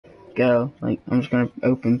go. Like, I'm just gonna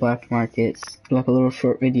open black markets, do like a little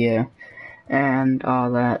short video, and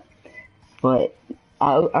all that. But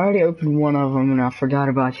I already opened one of them, and I forgot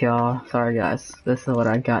about y'all. Sorry, guys. This is what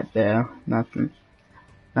I got though. Nothing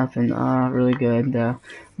really good though.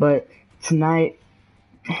 But tonight,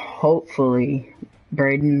 hopefully,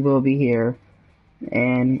 Braden will be here,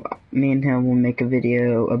 and me and him will make a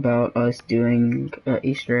video about us doing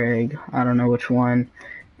Easter egg. I don't know which one,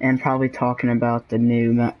 and probably talking about the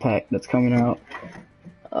new map pack that's coming out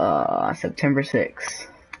September 6th.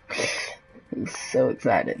 I'm so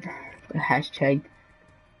excited. Hashtag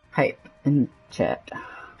hype in chat.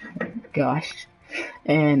 Gosh.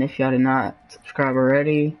 And if y'all did not subscribe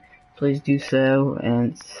already, please do so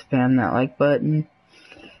and spam that like button.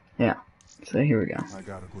 Yeah. So here we go. I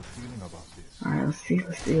got a good feeling about this. Alright, let's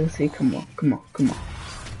see. Come on.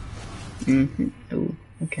 Oh,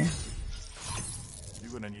 okay.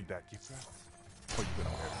 You're gonna need that gift wrap, or you're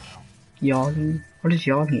gonna wear it now. Yogging? What is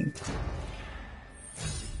yogging?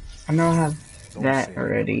 I know I have that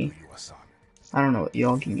already. I don't know what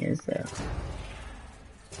yogging is though.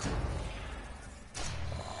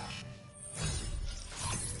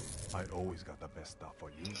 I always got the best stuff for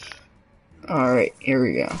you. Alright, here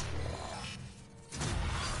we go.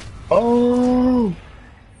 Oh!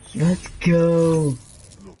 Let's go!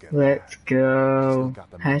 Let's go!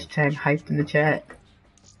 Hashtag hype in the chat.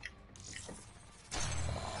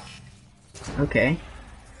 Okay.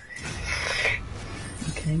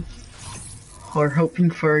 Okay. We're hoping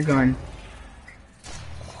for a gun.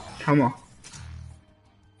 Come on.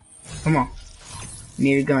 Come on.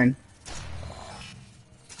 Need a gun.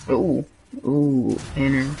 Ooh. Ooh.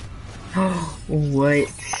 Enter. What?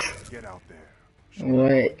 Get out there.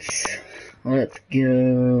 What? Let's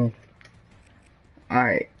go.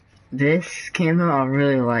 Alright. This camo I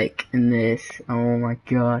really like in this. Oh my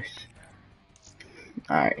gosh.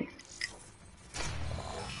 Alright.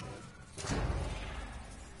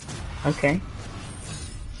 Okay.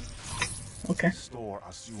 Okay. Store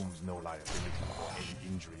assumes no liability for any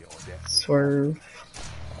injury or death. Swerve.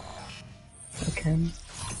 Okay.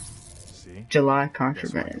 See? July That's why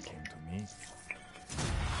contraband. you came to me.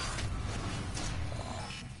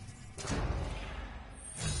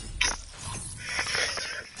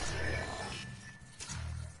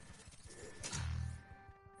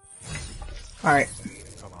 Alright.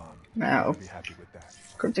 Come on. Now, I'll be happy with that.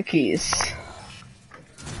 crypto keys.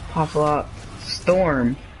 Pop lock.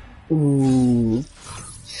 Storm. Ooh.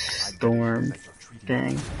 Storm.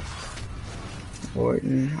 Dang.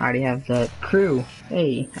 Warden. I already have that. Crew.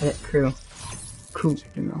 Hey, I got crew. Cool.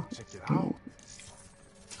 You know. Check it out.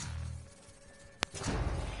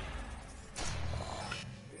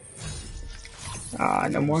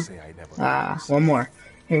 No more. Say I never One more.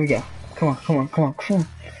 Here we go. Come on. Come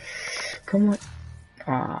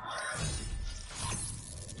on.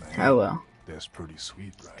 Oh well. That's pretty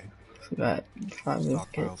sweet, right? We got 5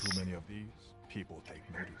 Stockpile biscuits. too many of these, people take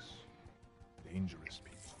notice. Dangerous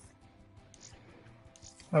people.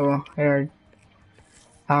 Oh well, here.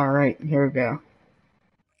 Alright, here we go.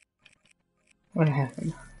 What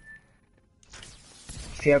happened?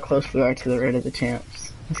 See how close we are to the rid of the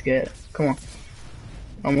champs. Let's get it. Come on.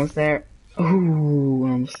 Almost there. Ooh,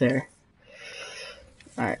 almost there.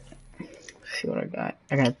 Alright. See what I got.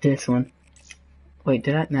 I got this one. Wait,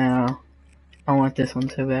 did I? No. I want this one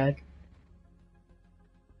so bad.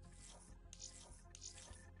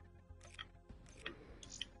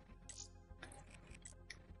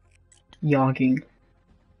 Yogging.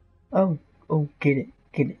 Oh, get it.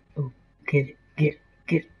 Oh, get it.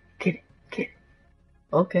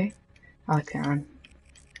 Okay. I can.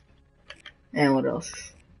 And what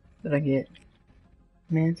else did I get?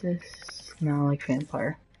 Mantis? No, I like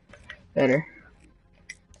vampire. Better.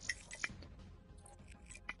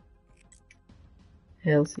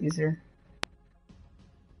 Hail Caesar.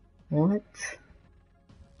 What?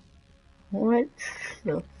 What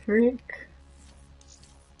the frick?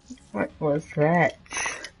 What was that?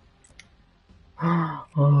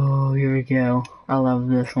 Oh, here we go. I love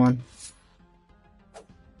this one.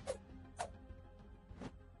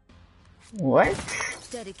 What?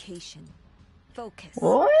 Dedication. Focus.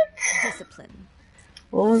 What? Discipline.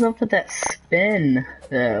 What was up with that spin,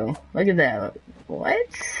 though? Look at that. What?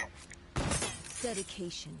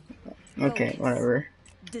 Dedication. Okay, Focus. whatever.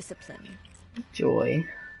 Discipline. Joy.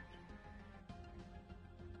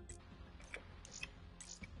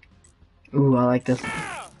 Ooh, I like this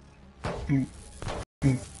one.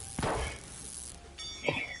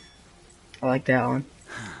 I like that one.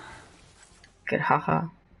 Good, haha.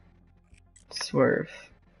 Swerve.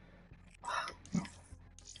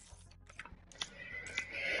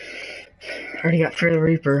 already got Fear the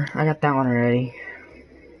Reaper. I got that one already.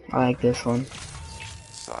 I like this one.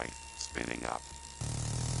 Sight spinning up.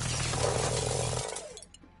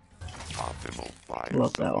 Optimal fire.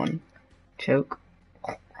 Love that one. Choke.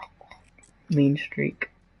 Mean streak.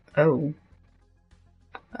 Oh.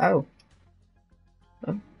 Oh.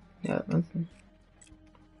 Oh. Yeah, that's it.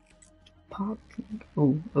 Pop.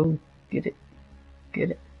 Oh, oh. Get it.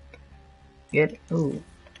 Get it. Get it. Oh.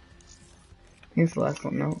 Here's the last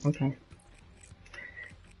one. No? Okay.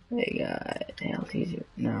 They got LTZ.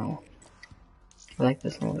 No. I like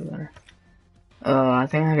this one way better. I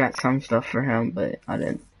think I got some stuff for him, but I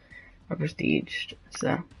didn't. I prestiged.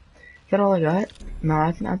 So, is that all I got?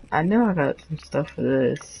 No, I know I got some stuff for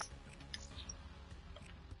this.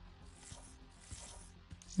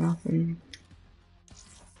 Nothing.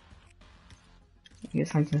 I get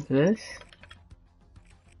something for this.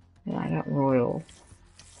 Yeah, I got Royal.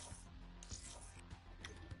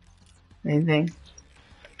 Anything?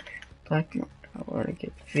 Black. Where to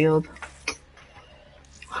get field?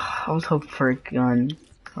 I was hoping for a gun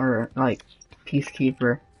or like Peacekeeper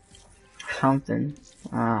or something.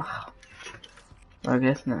 I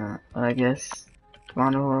guess not. But I guess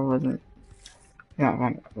Gondor wasn't. Yeah,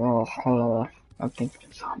 Gondor. Well, hold on. I'm thinking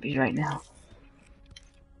of zombies right now.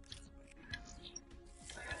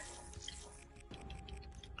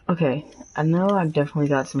 Okay, I know I definitely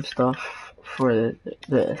got some stuff for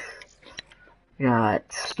this.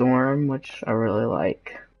 Got Storm, which I really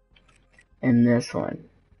like, and this one.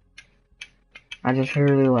 I just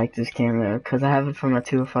really like this camera because I have it from a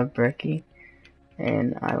 205 Breckie,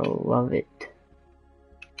 and I love it.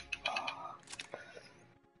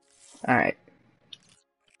 Alright.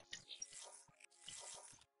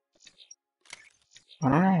 Why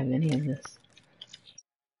don't I have any of this?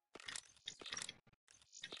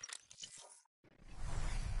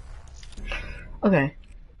 Okay.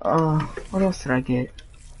 What else did I get? I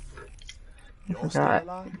You're still forgot.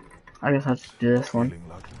 alive? I guess I'll just do this one. Feeling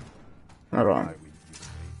lucky? Hold I on.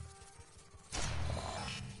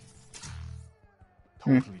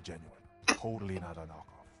 will give it. Totally genuine. Totally not a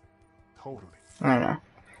knockoff. Totally. I don't know.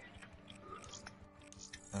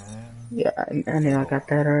 And Yeah, I knew I got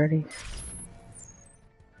that already.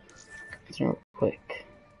 It's real quick.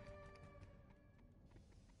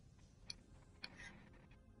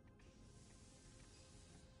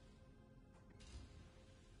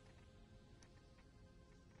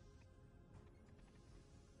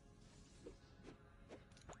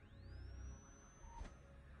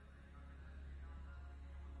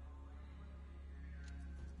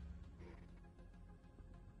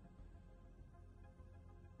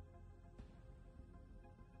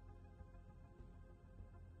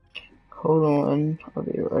 Hold on, I'll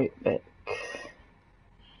be right back. I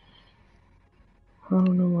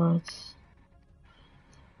don't know why it's...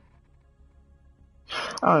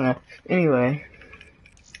 I don't know. Anyway.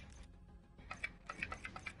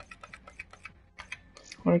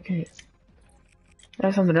 Okay.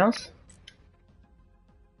 That's something else?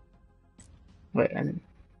 Wait, I didn't...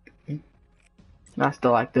 I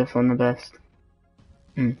still like this one the best.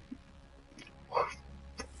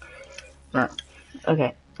 Right.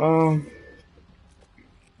 Okay, now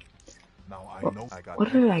I know I got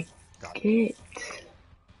what did I got get?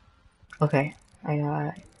 Okay, I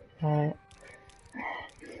got that.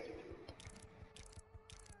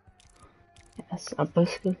 Yes, I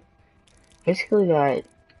basically got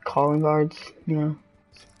calling guards, you know,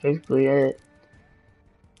 that's basically it.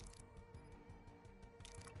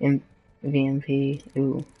 VMP,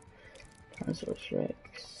 ooh, Tyrannosaurus Rex.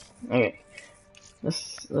 Okay,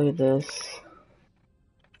 let's look at this.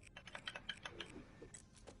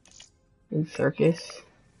 Ooh, Circus.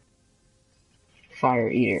 Fire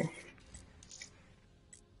Eater.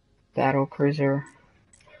 Battle Cruiser.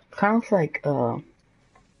 Kind of like, I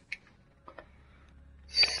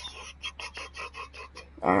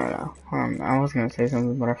don't know. I was gonna say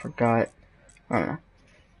something, but I forgot. I don't know.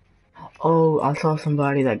 Oh, I saw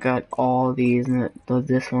somebody that got all these, and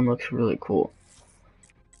this one looks really cool.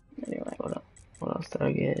 Anyway, what else did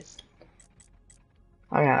I get?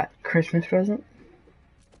 I got Christmas present.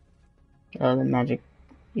 The Magic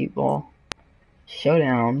 8-Ball.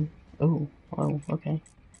 Showdown. Oh, okay.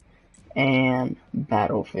 And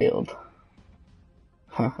Battlefield.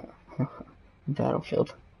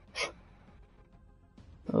 Battlefield.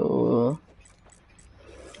 Oh.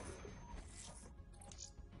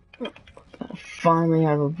 I finally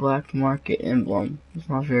have a black market emblem. It's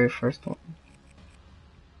my very first one.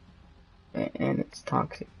 And it's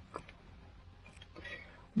toxic.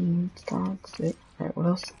 It's toxic. Alright, what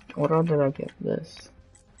else? What else did I get for this?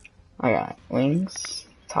 I got wings,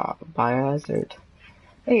 top, biohazard.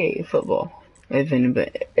 Hey, football. If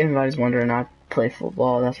anybody's wondering, I play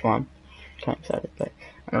football. That's why I'm kind of excited. But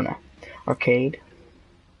I don't know. Arcade,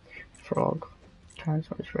 Frog,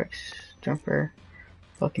 Tyrannosaurus Rex, Jumper,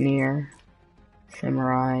 Buccaneer,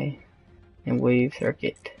 Samurai, and Wave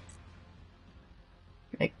Circuit.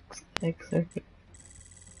 X Circuit.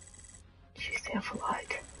 She's there for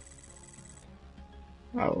light.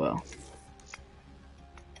 Oh well.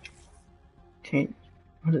 Change.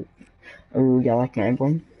 What is? Oh, y'all like my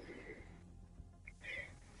emblem?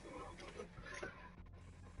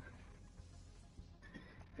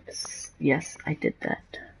 Yes, I did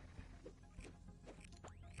that.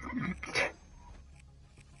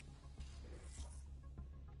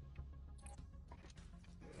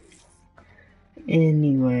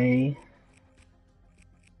 Anyway.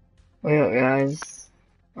 Well, guys.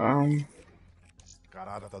 Got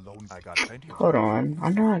out of the loan. I got plenty of Hold on. I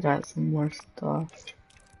know I got some more stuff.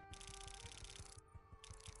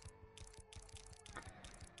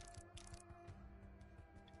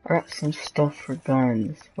 I got some stuff for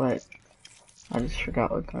guns, but I just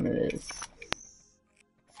forgot what gun it is.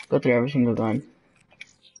 Go through every single gun.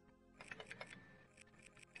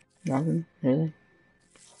 Nothing? Really?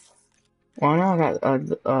 Well, I know I got,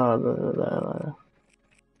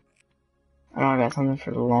 I know I got something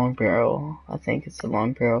for the long barrel. I think it's the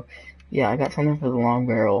long barrel. Yeah, I got something for the long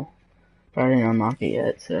barrel, but I didn't unlock it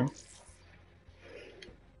yet, so.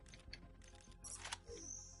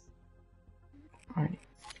 Alright.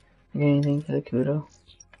 You got anything for the Kudo?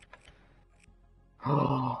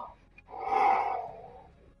 Oh.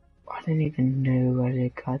 I didn't even know I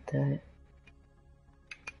did got that.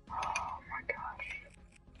 Oh my gosh.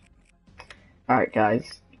 Alright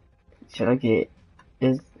guys. Should I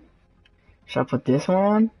put this one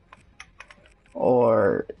on?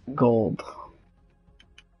 Or gold?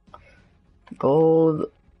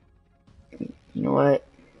 Gold. You know what?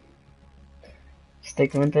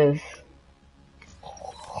 Sticking with this.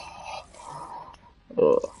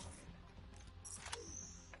 Ugh.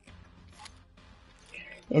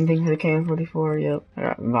 Anything for the KN-44? Yep. I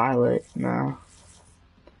got violet. No.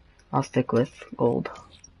 I'll stick with gold.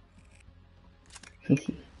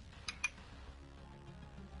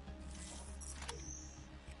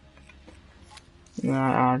 No,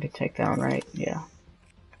 I already checked that one, right? Yeah.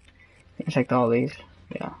 I checked all these.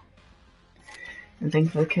 Yeah. Anything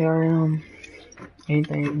for the KRM?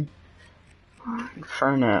 Anything?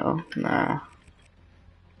 Inferno? Nah.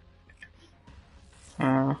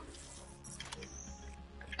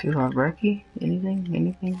 2-5 Brekkie?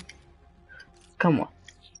 Anything? Come on.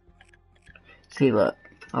 See, look.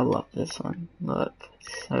 I love this one. Look.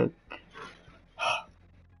 So.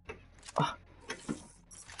 I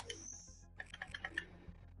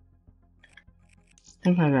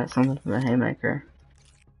think I got something for the Haymaker.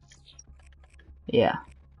 Yeah.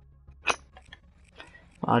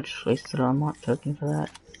 Well, I just wasted an unlock token for that.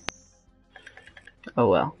 Oh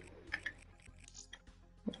well.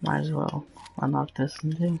 Might as well unlock this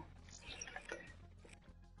one too.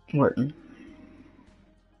 Wharton.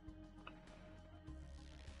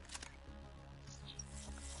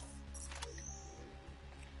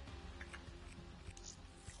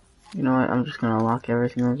 You know what? I'm just gonna unlock every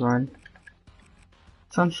single gun.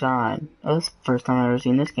 Sunshine. Oh, this is the first time I've ever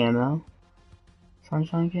seen this camo.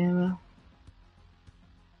 Sunshine camo?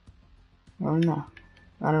 Oh no.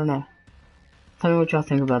 I don't know. Tell me what y'all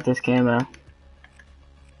think about this camo.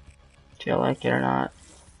 Do y'all like it or not?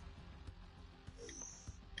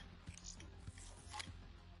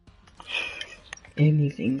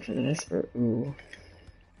 Anything for the Vesper? Ooh.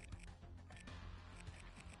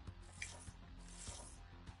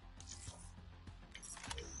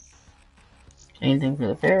 Anything for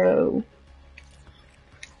the Pharaoh?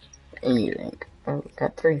 Anything. Oh,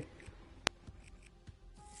 got 3.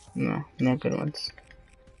 No, no good ones.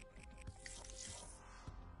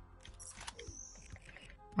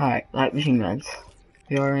 Alright, light machine guns.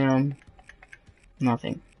 BRM,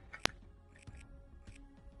 nothing.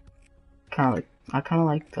 I kinda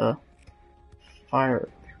like the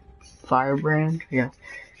firebrand. Yeah,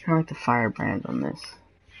 kinda like the firebrand on this.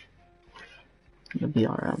 The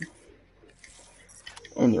BRM.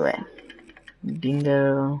 Anyway,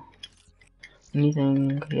 Dingo.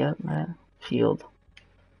 Anything? Yep, shield.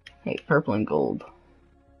 Hey, purple and gold.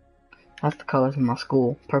 That's the colors in my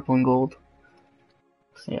school. Purple and gold.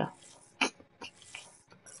 So yeah.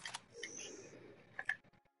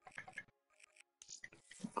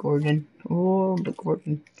 Gordon. Oh, the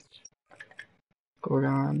Gordon.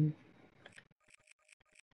 Gordon.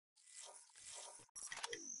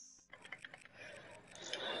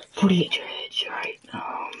 $48 dredge, right.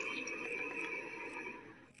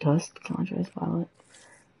 Dust, contrast, violet.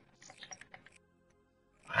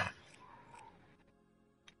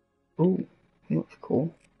 Ooh, he looks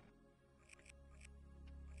cool.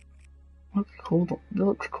 Looks cool. It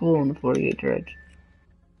looks cool on the 48 Dredge.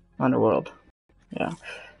 Underworld. Yeah.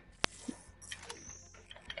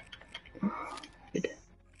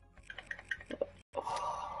 Oh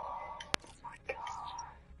my god.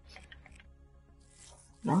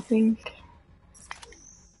 Nothing.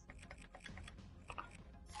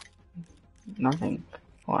 Nothing.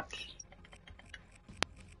 Watch.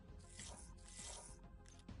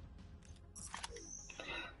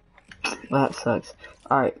 That sucks.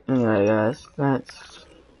 Alright, anyway guys, that's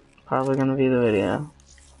probably gonna be the video.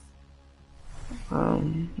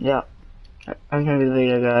 Yeah. That's gonna be the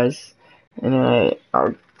video guys. Anyway,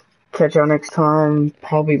 I'll catch y'all next time,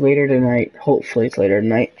 probably later tonight. Hopefully it's later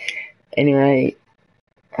tonight. Anyway,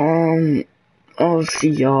 I'll see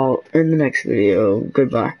y'all in the next video.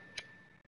 Goodbye.